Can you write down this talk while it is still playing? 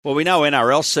Well, we know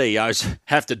NRL CEOs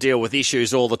have to deal with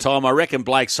issues all the time. I reckon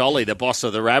Blake Solly, the boss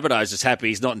of the Rabbitohs, is happy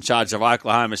he's not in charge of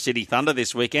Oklahoma City Thunder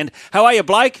this weekend. How are you,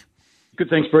 Blake? Good,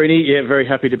 thanks, Breen. Yeah, very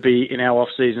happy to be in our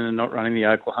off-season and not running the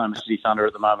Oklahoma City Thunder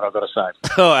at the moment, I've got to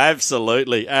say. Oh,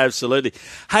 absolutely, absolutely.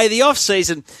 Hey, the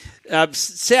off-season,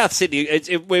 South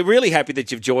Sydney, we're really happy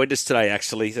that you've joined us today,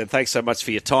 actually, and thanks so much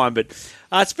for your time. But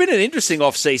it's been an interesting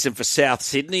off-season for South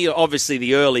Sydney. Obviously,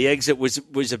 the early exit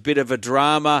was a bit of a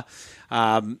drama.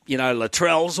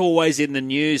 Latrell's always in the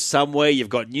news somewhere. You've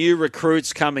got new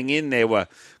recruits coming in. There were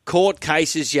court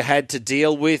cases you had to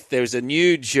deal with. There was a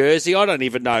new jersey. I don't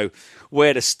even know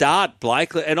where to start,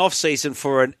 Blake. An off-season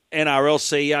for an NRL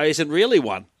CEO isn't really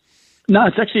one. No,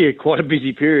 it's actually quite a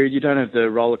busy period. You don't have the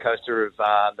roller coaster of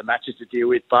the matches to deal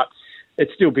with, but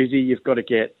it's still busy. You've got to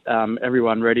get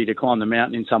everyone ready to climb the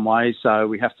mountain in some ways. So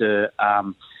we have to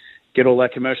get all our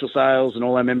commercial sales and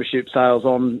all our membership sales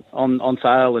on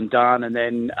sale and done. And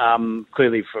then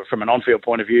clearly from an on-field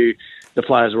point of view, the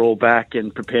players are all back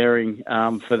and preparing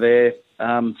for their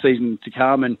season to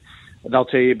come. And they'll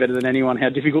tell you better than anyone how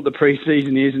difficult the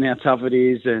pre-season is and how tough it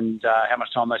is and how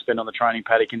much time they spend on the training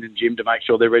paddock and in the gym to make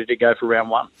sure they're ready to go for round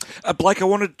one. Blake, I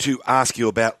wanted to ask you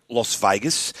about Las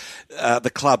Vegas,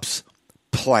 the club's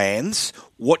plans,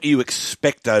 what you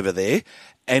expect over there,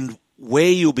 and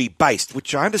where you'll be based,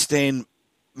 which I understand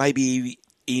may be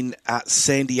in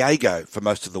San Diego for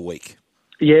most of the week.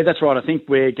 Yeah, that's right. I think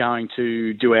we're going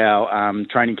to do our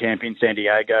training camp in San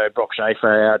Diego. Brock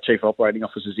Schaefer, our Chief Operating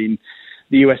Officer, is in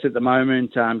the US at the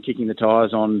moment, kicking the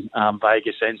tyres on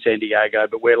Vegas and San Diego,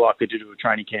 but we're likely to do a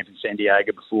training camp in San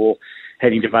Diego before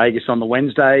heading to Vegas on the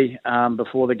Wednesday,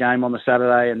 before the game on the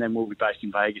Saturday, and then we'll be based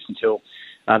in Vegas until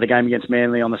the game against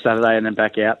Manly on the Saturday, and then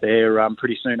back out there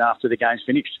pretty soon after the game's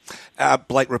finished.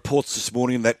 Blake, reports this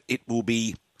morning that it will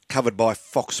be covered by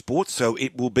Fox Sports, so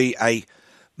it will be a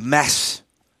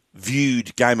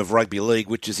mass-viewed game of rugby league,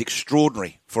 which is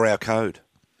extraordinary for our code.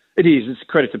 It is. It's a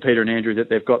credit to Peter and Andrew that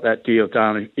they've got that deal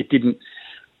done. It didn't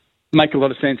make a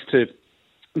lot of sense to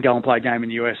go and play a game in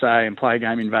the USA and play a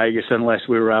game in Vegas unless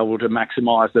we were able to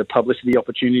maximise the publicity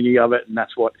opportunity of it, and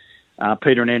that's what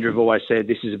Peter and Andrew have always said.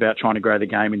 This is about trying to grow the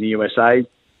game in the USA.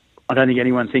 I don't think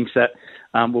anyone thinks that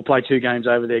we'll play two games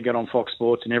over there, get on Fox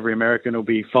Sports, and every American will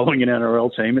be following an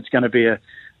NRL team. It's going to be a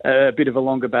bit of a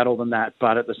longer battle than that,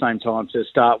 but at the same time, to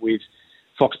start with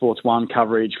Fox Sports 1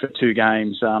 coverage for two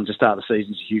games to start the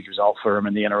season is a huge result for them,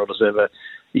 and the NRL deserve a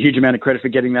huge amount of credit for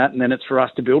getting that, and then it's for us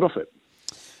to build off it.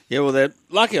 Yeah, well, they're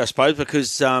lucky, I suppose,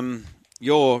 because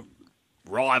your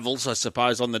rivals, I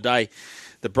suppose, on the day,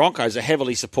 the Broncos are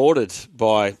heavily supported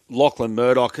by Lachlan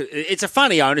Murdoch. It's a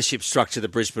funny ownership structure, the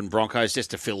Brisbane Broncos,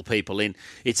 just to fill people in.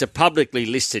 It's a publicly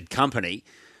listed company,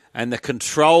 and the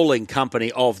controlling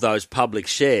company of those public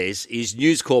shares is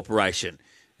News Corporation,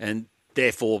 and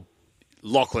therefore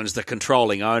Lachlan's the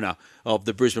controlling owner of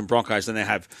the Brisbane Broncos, and they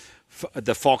have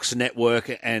the Fox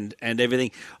network and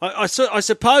everything. I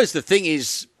suppose the thing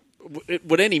is,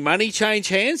 would any money change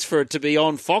hands for it to be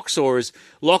on Fox, or is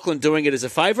Lachlan doing it as a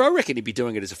favour? I reckon he'd be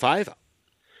doing it as a favour.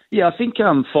 Yeah, I think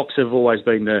Fox have always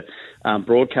been the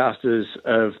broadcasters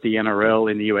of the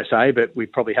NRL in the USA, but we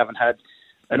probably haven't had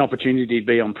an opportunity to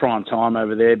be on prime time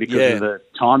over there because of the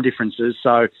time differences.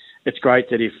 So it's great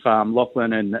that if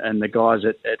Lachlan and the guys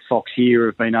at Fox here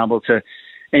have been able to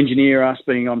engineer us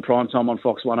being on prime time on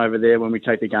Fox 1 over there when we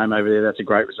take the game over there, that's a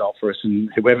great result for us.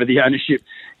 And whoever the ownership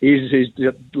is who's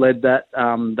led that,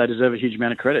 they deserve a huge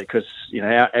amount of credit because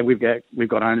we've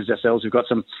got owners ourselves who've got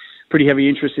some pretty heavy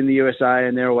interest in the USA,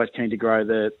 and they're always keen to grow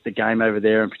the game over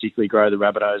there and particularly grow the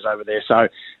Rabbitohs over there. So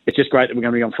it's just great that we're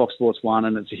going to be on Fox Sports 1,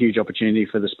 and it's a huge opportunity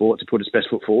for the sport to put its best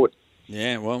foot forward.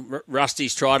 Yeah, well,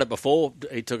 Rusty's tried it before.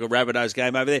 He took a Rabbitohs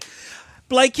game over there.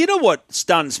 Blake, you know what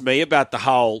stuns me about the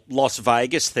whole Las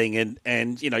Vegas thing,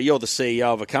 and you're the CEO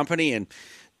of a company and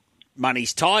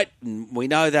money's tight, and we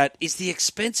know that, is the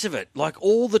expense of it. Like,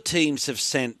 all the teams have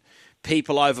sent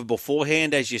people over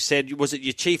beforehand, as you said. Was it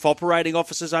your chief operating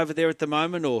officers over there at the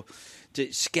moment, or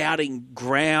scouting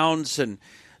grounds, and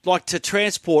like to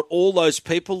transport all those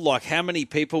people? Like, how many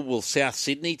people will South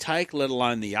Sydney take, let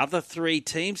alone the other three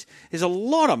teams? There's a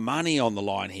lot of money on the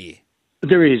line here.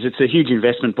 There is. It's a huge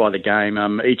investment by the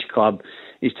game. Each club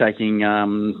is taking,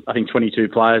 I think, 22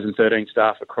 players and 13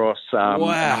 staff across. Wow.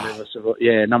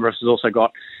 A number of us have also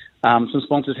got some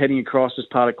sponsors heading across as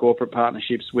part of corporate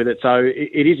partnerships with it. So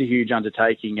it is a huge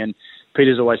undertaking. And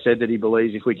Peter's always said that he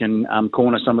believes if we can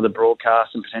corner some of the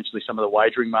broadcast and potentially some of the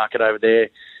wagering market over there,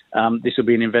 this will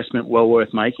be an investment well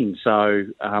worth making. So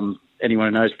anyone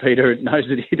who knows Peter knows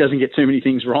that he doesn't get too many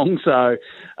things wrong. So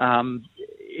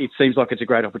it seems like it's a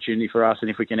great opportunity for us, and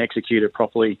if we can execute it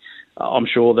properly, I'm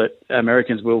sure that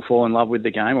Americans will fall in love with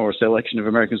the game, or a selection of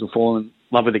Americans will fall in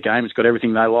love with the game. It's got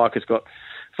everything they like. It's got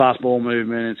fast ball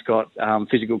movement, it's got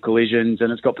physical collisions,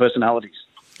 and it's got personalities.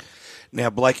 Now,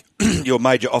 Blake, your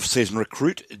major off-season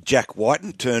recruit, Jack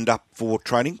Whiten, turned up for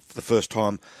training for the first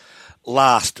time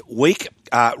last week.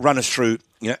 Run us through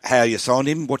how you signed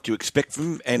him, what you expect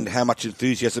from him, and how much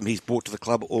enthusiasm he's brought to the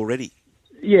club already.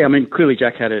 Yeah, I mean, clearly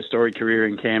Jack had a storied career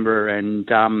in Canberra, and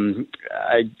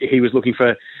he was looking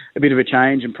for a bit of a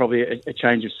change and probably a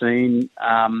change of scene,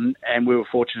 and we were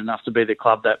fortunate enough to be the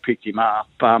club that picked him up.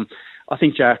 I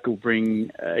think Jack will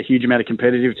bring a huge amount of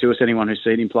competitive to us. Anyone who's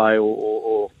seen him play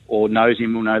or knows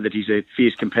him will know that he's a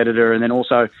fierce competitor. And then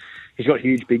also, he's got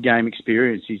huge big game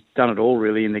experience. He's done it all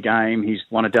really in the game. He's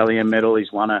won a Dally M medal.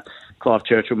 He's won a Clive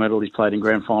Churchill medal. He's played in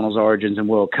grand finals, Origins and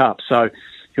World Cup. So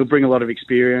he'll bring a lot of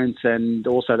experience. And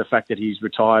also the fact that he's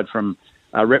retired from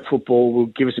rep football will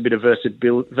give us a bit of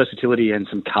versatility and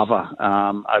some cover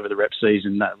over the rep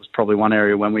season. That was probably one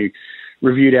area when we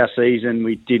reviewed our season,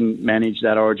 we didn't manage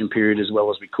that Origin period as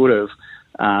well as we could have.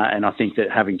 And I think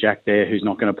that having Jack there, who's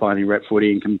not going to play any rep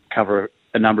footy and can cover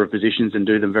a number of positions and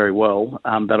do them very well,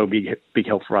 that'll be a big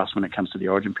help for us when it comes to the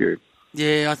Origin period.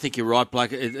 Yeah, I think you're right, Blake.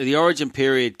 The Origin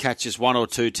period catches one or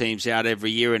two teams out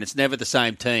every year, and it's never the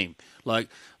same team. Like,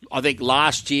 I think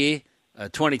last year,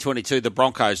 2022, the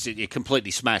Broncos, you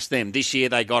completely smashed them. This year,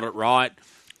 they got it right.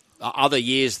 Other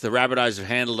years, the Rabbitohs have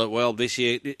handled it well. This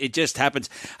year, it just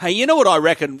happens. Hey, you know what I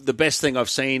reckon the best thing I've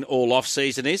seen all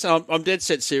off-season is? I'm dead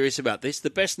set serious about this. The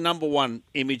best number one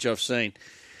image I've seen,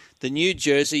 the new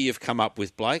jersey you've come up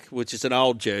with, Blake, which is an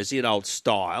old jersey, an old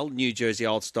style, New Jersey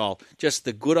old style. Just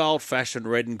the good old-fashioned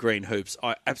red and green hoops.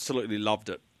 I absolutely loved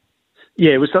it.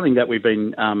 Yeah, it was something that we've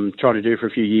been trying to do for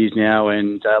a few years now,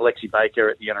 and Lexi Baker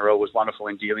at the NRL was wonderful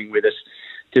in dealing with us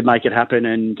to make it happen,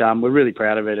 and we're really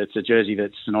proud of it. It's a jersey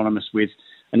that's synonymous with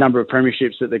a number of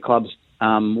premierships that the club's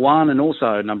won, and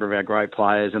also a number of our great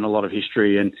players and a lot of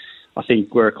history. And I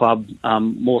think we're a club,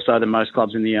 more so than most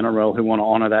clubs in the NRL, who want to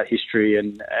honour that history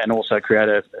and also create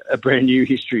a brand new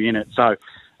history in it. So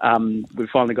we've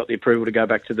finally got the approval to go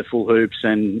back to the full hoops,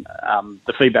 and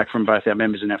the feedback from both our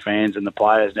members and our fans and the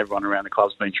players and everyone around the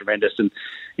club's been tremendous. And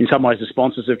in some ways, the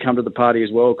sponsors have come to the party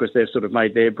as well, because they've sort of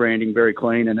made their branding very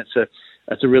clean, and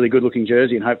it's a really good-looking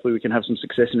jersey, and hopefully we can have some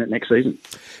success in it next season.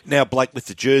 Now, Blake, with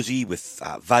the jersey, with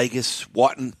Vegas,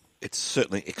 Whiten, it's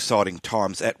certainly exciting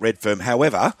times at Redfern.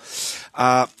 However,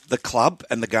 the club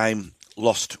and the game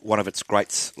lost one of its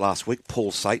greats last week,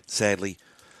 Paul Sate, sadly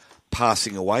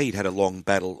passing away. He'd had a long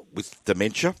battle with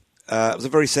dementia. It was a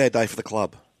very sad day for the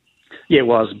club. Yeah, it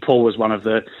was. Paul was one of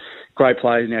the great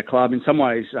players in our club. In some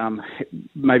ways,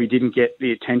 maybe didn't get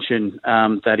the attention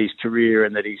that his career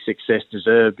and that his success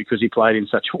deserved, because he played in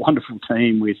such a wonderful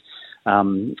team with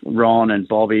Ron and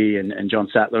Bobby and John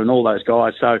Sattler and all those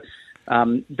guys. So,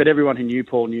 but everyone who knew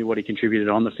Paul knew what he contributed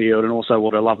on the field, and also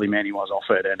what a lovely man he was off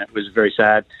it. And it was a very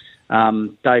sad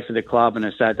day for the club and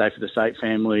a sad day for the Sate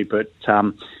family. But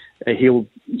he'll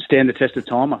stand the test of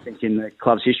time. I think in the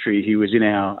club's history, he was in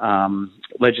our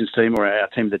Legends team, or our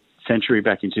team of the century,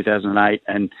 back in 2008.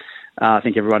 And I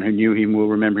think everyone who knew him will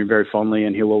remember him very fondly,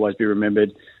 and he'll always be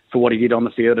remembered for what he did on the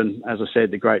field. And as I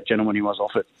said, the great gentleman he was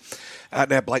off it.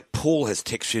 Now, Blake, Paul has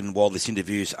texted in while this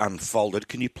interview's unfolded.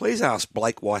 Can you please ask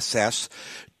Blake why Souths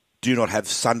do not have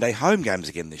Sunday home games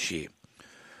again this year?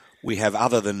 We have,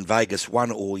 other than Vegas,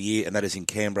 one all year, and that is in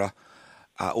Canberra.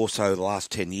 Also, the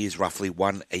last 10 years, roughly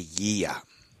one a year.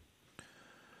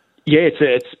 Yeah,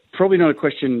 it's probably not a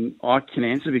question I can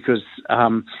answer, because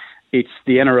it's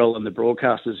the NRL and the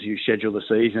broadcasters who schedule the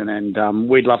season, and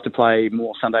we'd love to play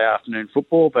more Sunday afternoon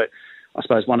football, but I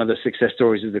suppose one of the success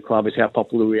stories of the club is how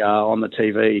popular we are on the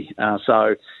TV.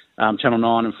 So Channel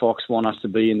 9 and Fox want us to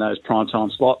be in those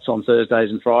primetime slots on Thursdays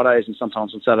and Fridays, and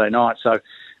sometimes on Saturday night. So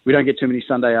we don't get too many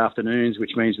Sunday afternoons,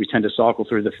 which means we tend to cycle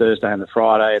through the Thursday and the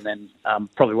Friday. And then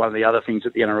probably one of the other things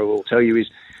that the NRL will tell you is,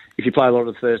 if you play a lot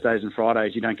of the Thursdays and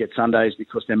Fridays, you don't get Sundays,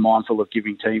 because they're mindful of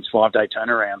giving teams 5-day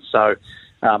turnarounds. So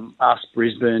us,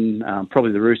 Brisbane,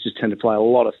 probably the Roosters tend to play a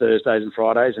lot of Thursdays and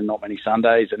Fridays and not many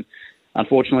Sundays. And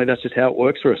unfortunately, that's just how it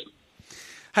works for us.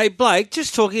 Hey, Blake,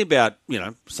 just talking about,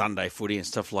 Sunday footy and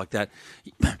stuff like that.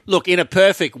 Look, in a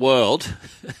perfect world,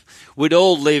 we'd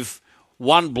all live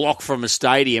one block from a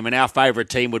stadium and our favourite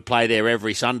team would play there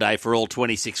every Sunday for all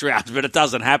 26 rounds, but it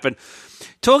doesn't happen.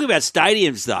 Talking about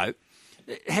stadiums, though,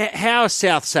 how is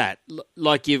South sat?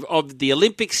 Like, of the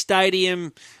Olympic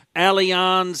Stadium,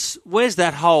 Allianz, where's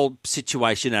that whole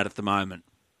situation at the moment?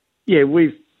 Yeah,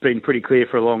 we've been pretty clear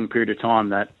for a long period of time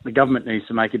that the government needs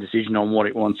to make a decision on what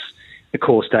it wants a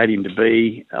core stadium to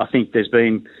be. I think there's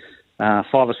been 5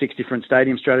 or 6 different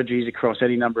stadium strategies across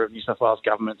any number of New South Wales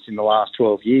governments in the last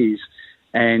 12 years.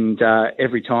 And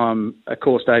every time a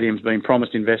core stadium's been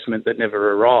promised investment that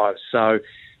never arrives. So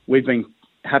we've been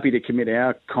happy to commit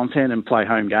our content and play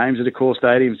home games at a core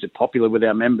stadium. It's popular with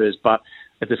our members, but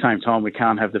at the same time, we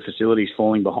can't have the facilities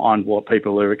falling behind what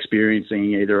people are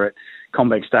experiencing either at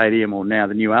Combank Stadium or now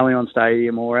the new Allianz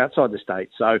Stadium or outside the state.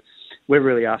 So we're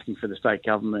really asking for the state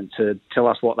government to tell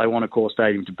us what they want a core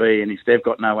stadium to be, and if they've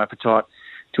got no appetite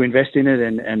to invest in it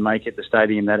and make it the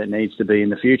stadium that it needs to be in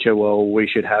the future, well, we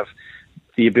should have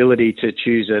the ability to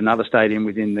choose another stadium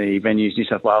within the Venues New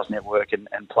South Wales network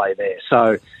and play there.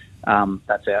 So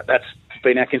that's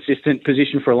been our consistent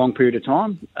position for a long period of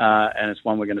time, and it's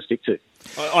one we're going to stick to.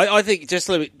 I think, just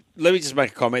let me just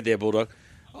make a comment there, Bulldog.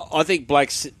 I think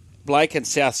Blake and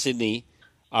South Sydney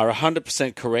are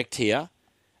 100% correct here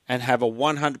and have a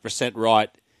 100% right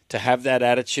to have that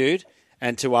attitude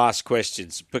and to ask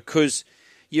questions, because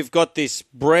you've got this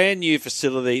brand new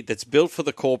facility that's built for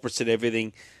the corporates and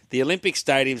everything. The Olympic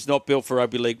Stadium's not built for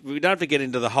rugby league. We don't have to get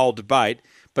into the whole debate,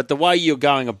 but the way you're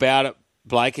going about it,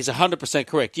 Blake, is 100%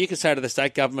 correct. You can say to the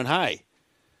state government, hey,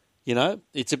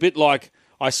 it's a bit like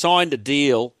I signed a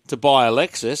deal to buy a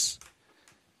Lexus,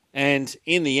 and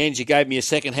in the end you gave me a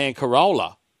second-hand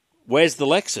Corolla. Where's the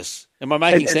Lexus? Am I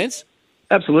making sense?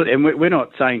 Absolutely, and we're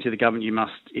not saying to the government you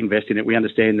must invest in it. We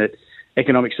understand that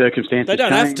economic circumstances they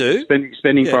don't change, have to.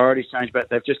 Spending priorities change, but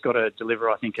they've just got to deliver,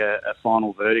 I think, a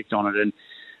final verdict on it. And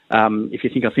if you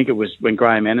think, I think it was when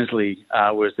Graham Annesley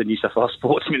was the New South Wales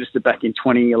Sports Minister back in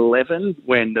 2011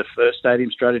 when the first stadium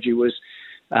strategy was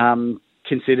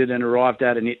considered and arrived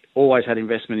at, and it always had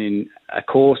investment in a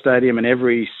core stadium, and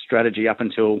every strategy up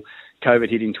until COVID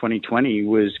hit in 2020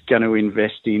 was going to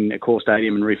invest in a core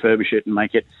stadium and refurbish it and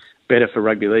make it better for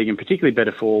rugby league, and particularly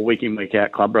better for week in, week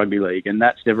out club rugby league. And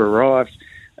that's never arrived.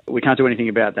 We can't do anything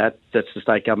about that. That's the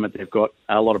state government. They've got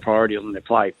a lot of priorities on their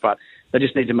plate, but they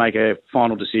just need to make a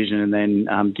final decision and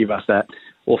then give us that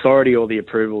authority or the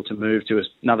approval to move to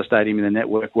another stadium in the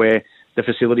network where the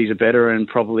facilities are better and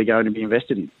probably going to be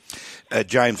invested in.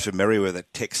 James from Merriweather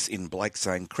texts in Blake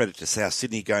saying, credit to South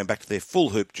Sydney going back to their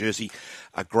full hoop jersey.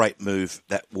 A great move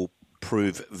that will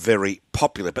prove very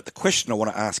popular. But the question I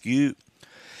want to ask you,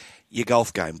 your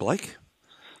golf game, Blake.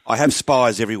 I have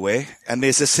spies everywhere, and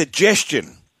there's a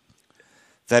suggestion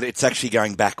that it's actually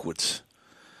going backwards.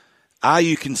 Are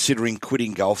you considering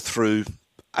quitting golf through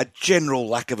a general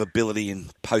lack of ability in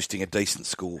posting a decent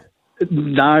score?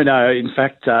 No. In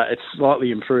fact, it's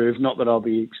slightly improved. Not that I'll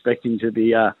be expecting to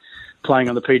be playing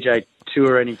on the PGA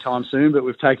Tour anytime soon, but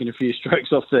we've taken a few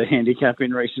strokes off the handicap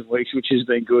in recent weeks, which has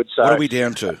been good. So, what are we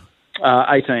down to?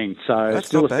 18. So that's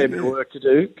still not a fair bad, bit of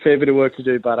work to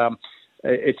do. But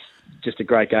it's just a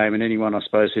great game, and anyone, I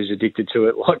suppose, who's addicted to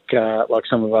it, like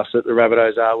some of us at the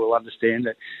Rabbitohs are, will understand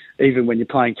that even when you're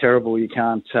playing terrible, you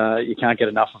can't get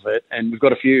enough of it. And we've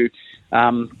got a few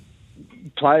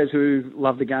players who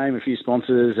love the game, a few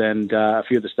sponsors, and a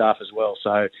few of the staff as well.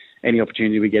 So any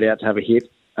opportunity we get out to have a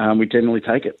hit, we generally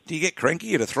take it. Do you get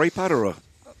cranky at a 3-putt or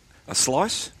a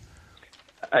slice?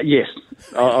 Yes,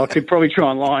 I could probably try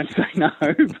and lie and say no,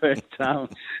 but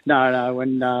no.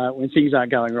 When things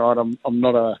aren't going right, I'm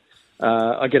not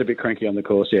I get a bit cranky on the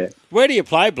course. Yeah. Where do you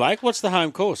play, Blake? What's the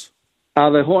home course?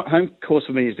 The home course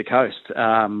for me is the Coast,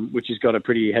 which has got a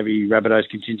pretty heavy Rabbitohs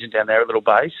contingent down there at Little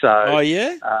Bay. So, oh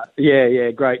yeah,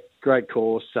 yeah, great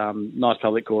course, nice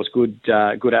public course, good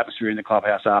atmosphere in the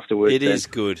clubhouse afterwards. It is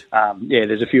good.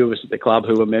 There's a few of us at the club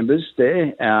who are members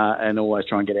there, and always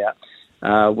try and get out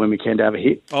when we can to have a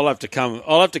hit. I'll have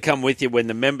to come with you when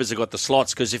the members have got the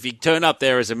slots, because if you turn up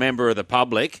there as a member of the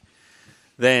public,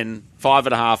 then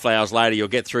 5.5 hours later you'll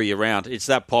get through your round. It's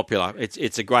that popular.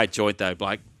 It's a great joint though,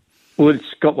 Blake. Well,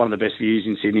 it's got one of the best views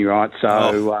in Sydney, right?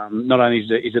 So not only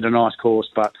is it a nice course,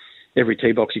 but every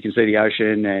tee box you can see the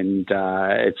ocean, and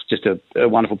it's just a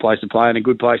wonderful place to play and a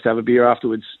good place to have a beer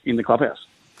afterwards in the clubhouse.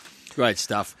 Great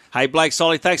stuff. Hey, Blake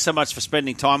Solly, thanks so much for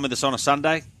spending time with us on a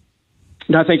Sunday.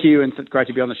 No, thank you, and it's great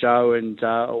to be on the show, and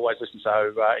always listen,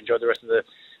 so enjoy the rest of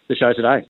the show today.